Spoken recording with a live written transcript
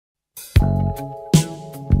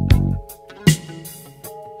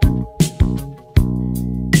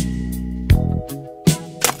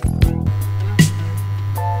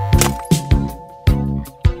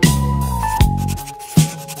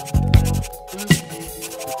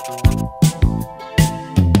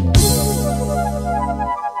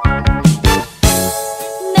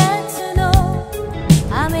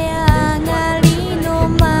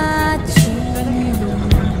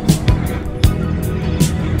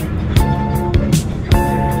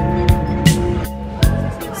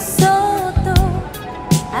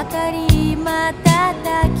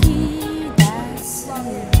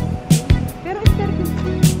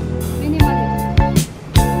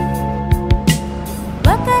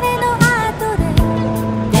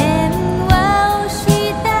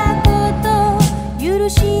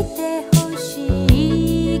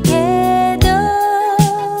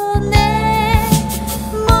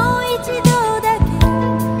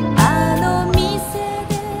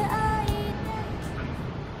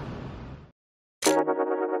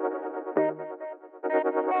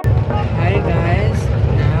Hi guys,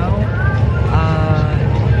 now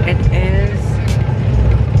it is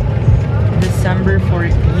December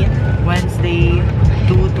 14th, Wednesday,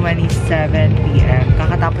 2:27 PM.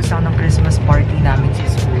 Kakatapos lang ng Christmas party namin sa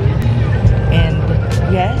school. And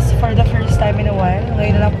yes, for the first time in a while,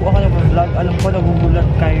 ngayon na lang po ako nag-vlog. Alam ko, nagugulat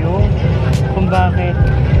kayo kung bakit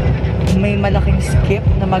may malaking skip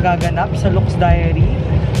na magaganap sa Luke's Diary.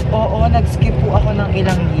 Oo, nag-skip po ako ng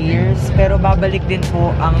ilang years, pero babalik din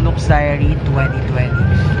po ang Luke's Diary 2020.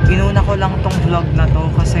 Inuna ko lang tong vlog na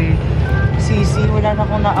to kasi sisi, wala na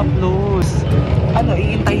akong na-upload. Ano,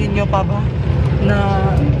 iintayin nyo pa ba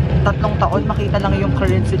na 3 taon makita lang yung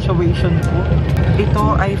current situation ko?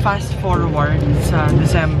 Ito ay fast forward sa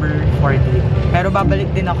December 14. Pero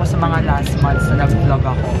babalik din ako sa mga last months na nag-vlog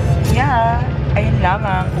ako. Yeah, ayun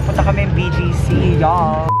lamang. Pupunta kami BGC,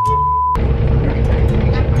 y'all.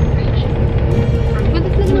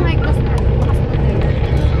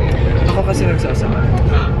 Ako kasi nagsasama.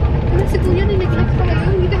 Si Kuya, nineglect pa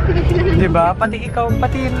kayo. Hindi ka pinagkilala. Diba? Pati ikaw,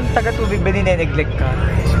 pati yung taga-tubig ba nineglect ka?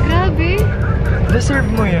 Grabe.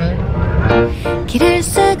 Deserve mo yan. 길을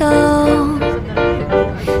쓰고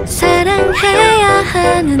사랑해야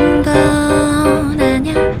하는 건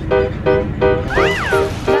아냐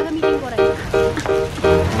Gagamitin ko rin.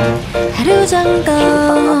 하루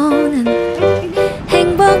정도는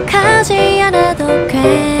행복하지 않아도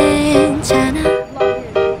괜찮아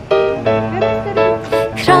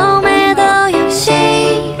그럼에도 역시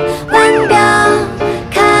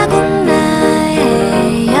완벽하군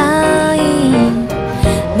나의 여인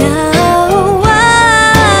No,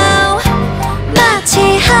 wow. 마치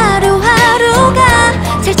하루하루가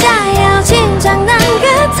잘 짜여진 장난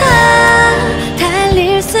같아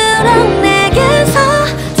달릴수록 내게서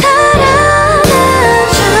살아나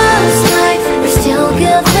Just like we're still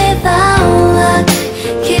good without luck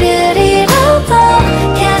길을 잃어도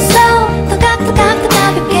계속 더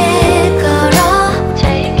가볍게 걸어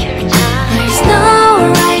Take your time There's no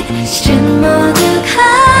right 실은 모두가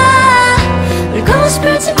울고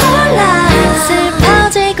싶을지 몰라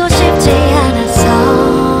슬퍼지고 싶지 않아서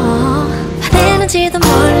화내는지도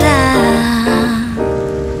몰라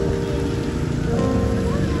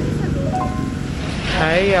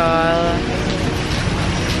Hi y'all!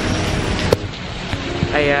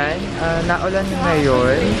 Ayan, naulan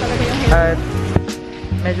ngayon. At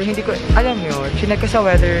medyo hindi ko, alam nyo, chinek ko sa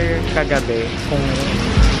weather kagabi kung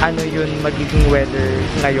ano yun magiging weather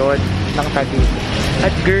ngayon ng Taguig.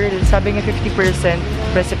 At girl, sabi nga 50%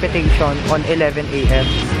 precipitation on 11 AM.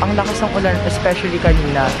 Ang lakas ng ulan, especially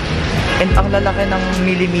kanina. And ang lalaki ng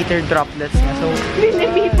millimeter droplets niya. So,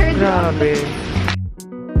 Millimeter grabe.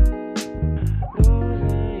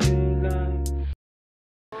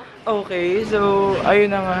 Okay, so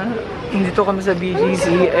ayun na nga. Nandito kami sa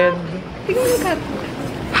BGC and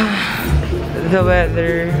the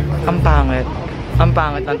weather, ang pangit. Ang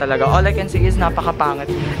pangit lang talaga. All I can say is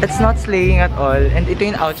napakapangit. It's not slaying at all. And ito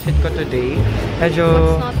yung outfit ko today.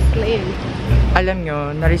 Medyo, What's not slaying? alam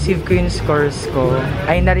nyo, na-receive ko yung scores ko.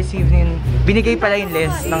 Ay, na-receive yung, binigay pala yung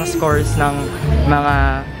list ng scores ng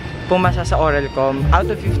mga pumasa sa oral ko. Out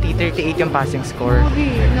of 50, 38 yung passing score.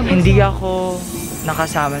 Hindi ako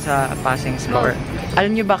nakasama sa passing score.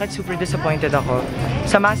 Alam niyo bakit super disappointed ako?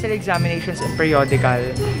 Sa muscle examinations and periodical,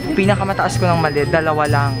 pinakamataas ko ng mali, 2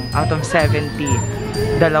 lang out of 70.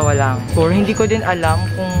 2 lang. Or hindi ko din alam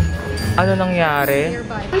kung ano nangyari.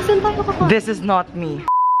 Ay, saan tayo kakain? This is not me.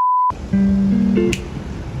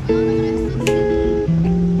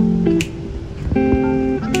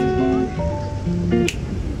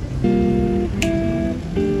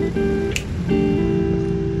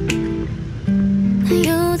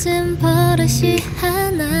 요즘 버릇이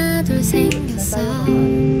하나 둘 생겼어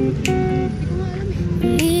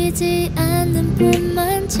울리지 않는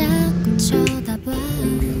봄만 자꾸 쳐다봐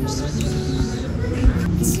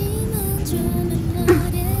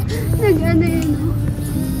Nag-ano yun, no?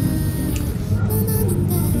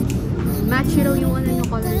 Match raw yung ano yung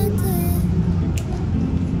color niya.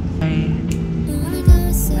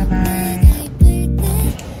 Bye-bye.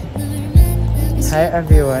 Hi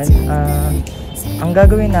everyone. Ang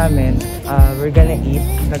gagawin namin, we're gonna eat.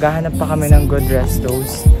 Naghahanap pa kami ng good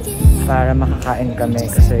restos para makakain kami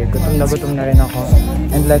kasi gutom na rin ako.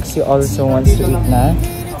 And Lexi also wants to eat na.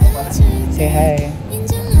 Say hi.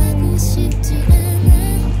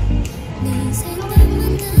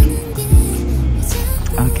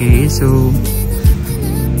 Okay, so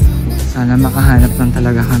sana makahanap lang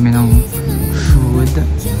talaga kami ng food.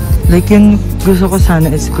 Like yun, gusto ko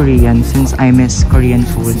sana is Korean since I miss Korean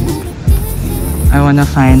food. I wanna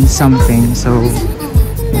find something, so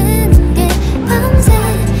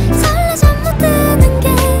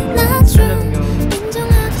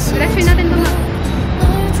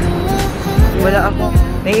wala ako.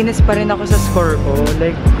 Naiinis pa rin ako sa score ko.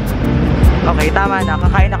 Like, okay, tama na.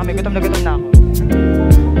 Kakain na kami. Gutom na ako.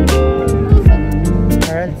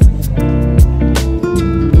 Alright.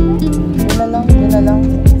 Doon na lang.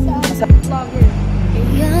 Vlogger.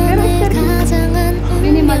 Pero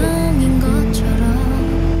minimal.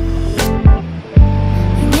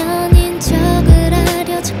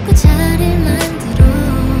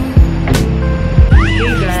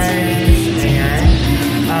 Hey guys! Ayan.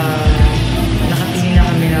 Nakatingin na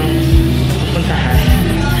kami ng puntahan.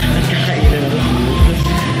 Nagkakailan ng food.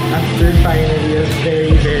 After finally a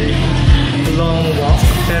very, very long walk.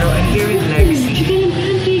 Pero I'm here with Lexi.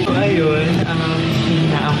 So ayun,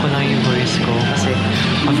 hinaan ko lang yung voice ko. Kasi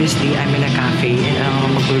obviously, I'm in a cafe.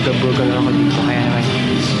 And magburga-burga lang ako dito. Kaya naman,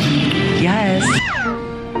 yes!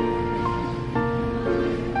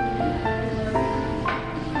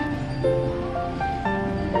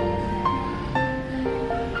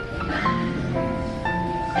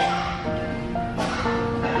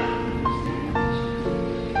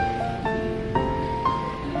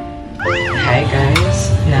 Hi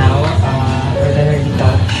guys! Now, we're gonna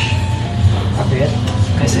retouch a bit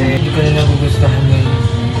kasi hindi ko na nagugustuhan yung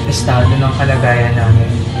estado ng kalagayan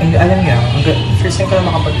namin. And alam niyo, first time ko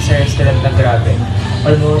na makapag-isa restaurant na grabe.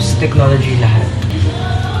 Almost technology lahat.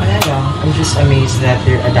 Wala lang, I'm just amazed that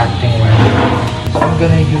they're adapting well. So I'm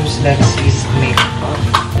gonna use Lexi's makeup.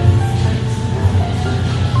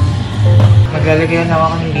 Maglalagay na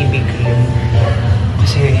ako ng BB cream.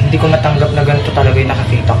 Kasi hindi ko matanggap na ganito talaga yung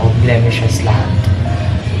nakakita ko. Blemishes lahat.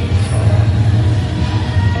 So,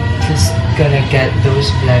 just gonna get those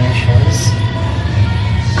blemishes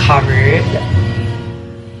covered.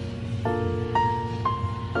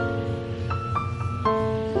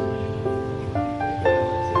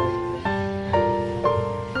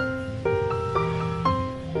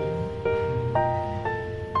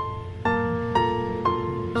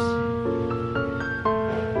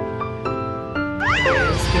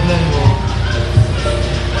 Tignan mo,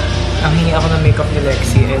 ang hingi ako ng makeup ni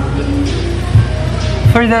Lexi and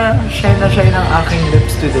for the shine na shine ng aking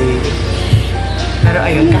lips today. Pero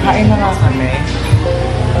ayun, kakain na nga kami.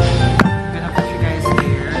 Gonna put you guys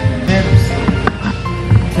here. Lips.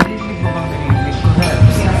 Narinig mo bang narinig ko?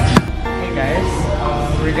 Lips. Hey guys,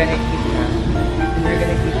 we're gonna eat na. We're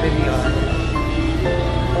gonna eat with you.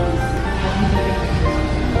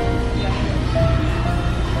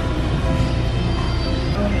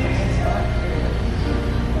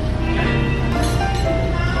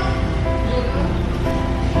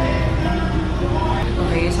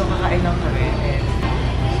 Okay, so kakain lang kami and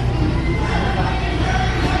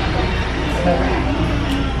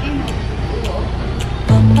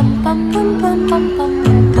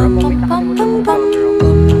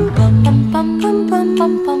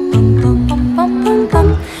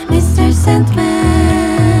Mr.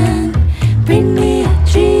 Sandman, bring me a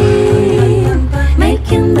dream, make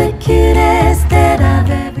him the cutest that I've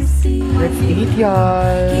ever seen. let's eat,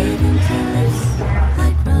 y'all.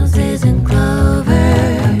 Like roses and clover,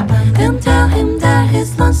 and tell him that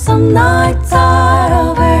his lonesome nights are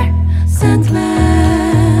over.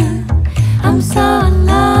 Sandman, I'm so in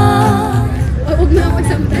love. Huwag na ako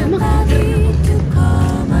sa tema.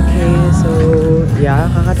 Okay, so yeah,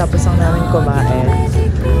 kakatapos lang namin kumain.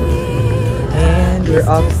 And we're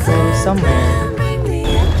off to somewhere.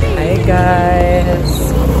 Hi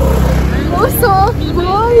guys! Oh, soft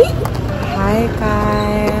boy! Hi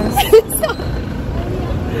guys!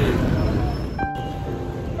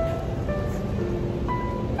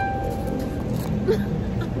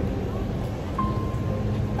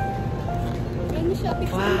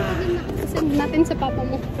 Wow. Send natin sa papa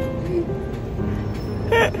mo.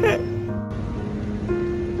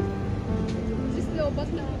 Just lobot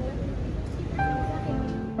na ako.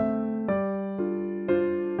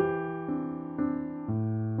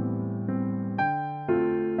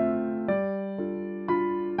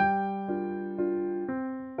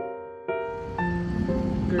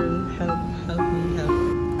 Girl, help me, help.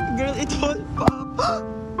 Girl, it won't pop.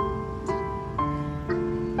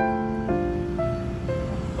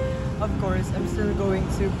 Of course, I'm still going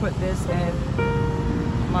to put this in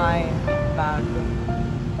my bag.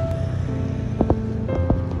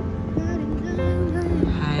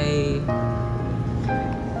 Hi.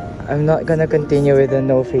 I'm not gonna continue with the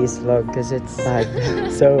no face vlog because it's sad.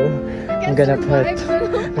 So I'm gonna put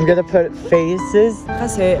faces.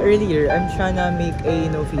 Kasi earlier I'm trying to make a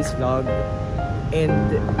no face vlog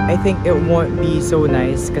and I think it won't be so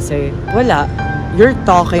nice kasi wala. You're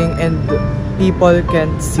talking and people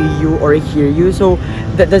can't see you or hear you, so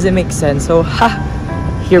that doesn't make sense. So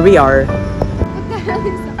here we are. What the hell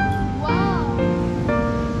is that? Wow.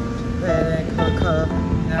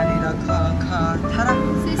 Tara.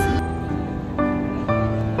 Sis.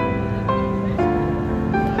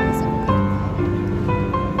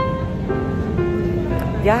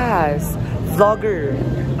 Yes, vlogger.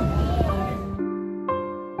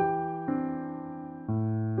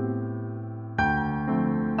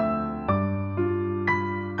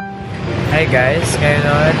 Hi guys,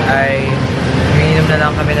 ngayon ay umiinom na lang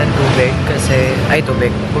kami ng tubig kasi,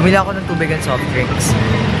 bumili ako ng tubig and soft drinks.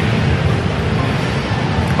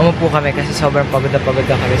 Umupo kami kasi sobrang pagod na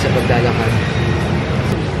kami sa paglalakad.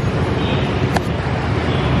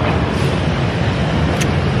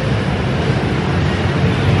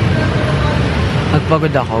 Pag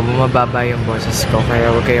pagod ako, bumababa yung boses ko kaya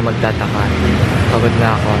huwag kayo magtataka. Pagod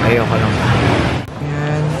na ako, ayoko lang.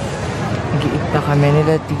 Yan. Nag-iit na kami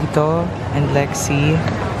nila Tito and Lexi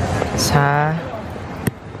sa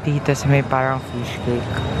dito sa may parang fish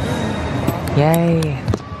cake. Yay!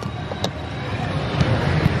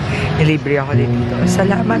 Nilibre ako dito.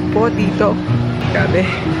 Salamat po Tito. Grabe.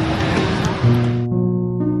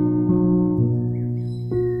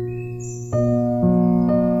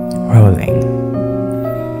 Rolling.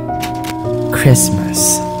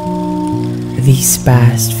 Christmas. These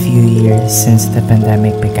past few years since the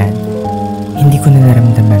pandemic began, hindi ko na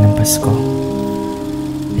naramdaman ang Pasko.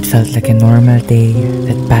 It felt like a normal day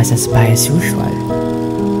that passes by as usual.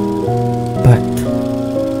 But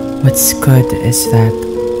what's good is that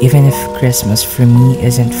even if Christmas for me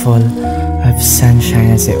isn't full of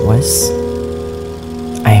sunshine as it was,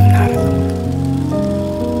 I am not alone.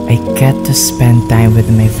 I get to spend time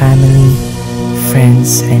with my family,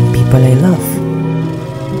 friends, and people I love.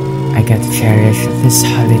 I get to cherish this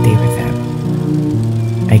holiday with them.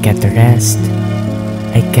 I get to rest.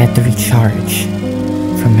 I get to recharge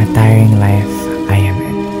from the tiring life I am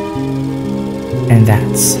in. And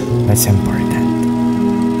that's what's important.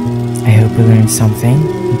 I hope you learned something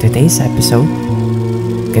in today's episode.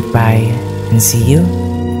 Goodbye and see you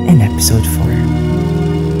in episode 4.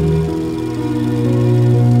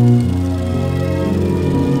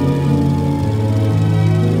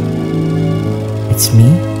 It's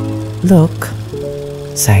me, Luke,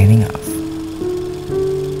 signing off.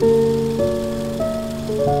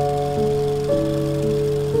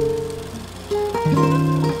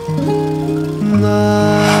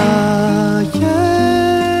 나에게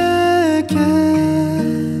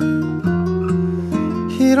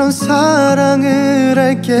이런 사랑을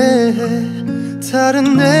알게 해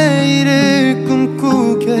다른 내일을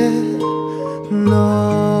꿈꾸게 너에게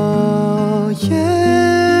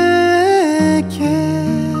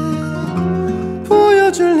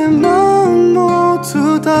보여줄 내 마음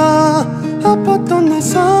모두 다 아팠던 내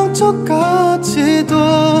상처까지도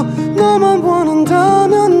너만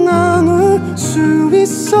원한다면 나눌 수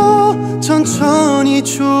있어 천천히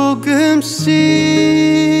조금씩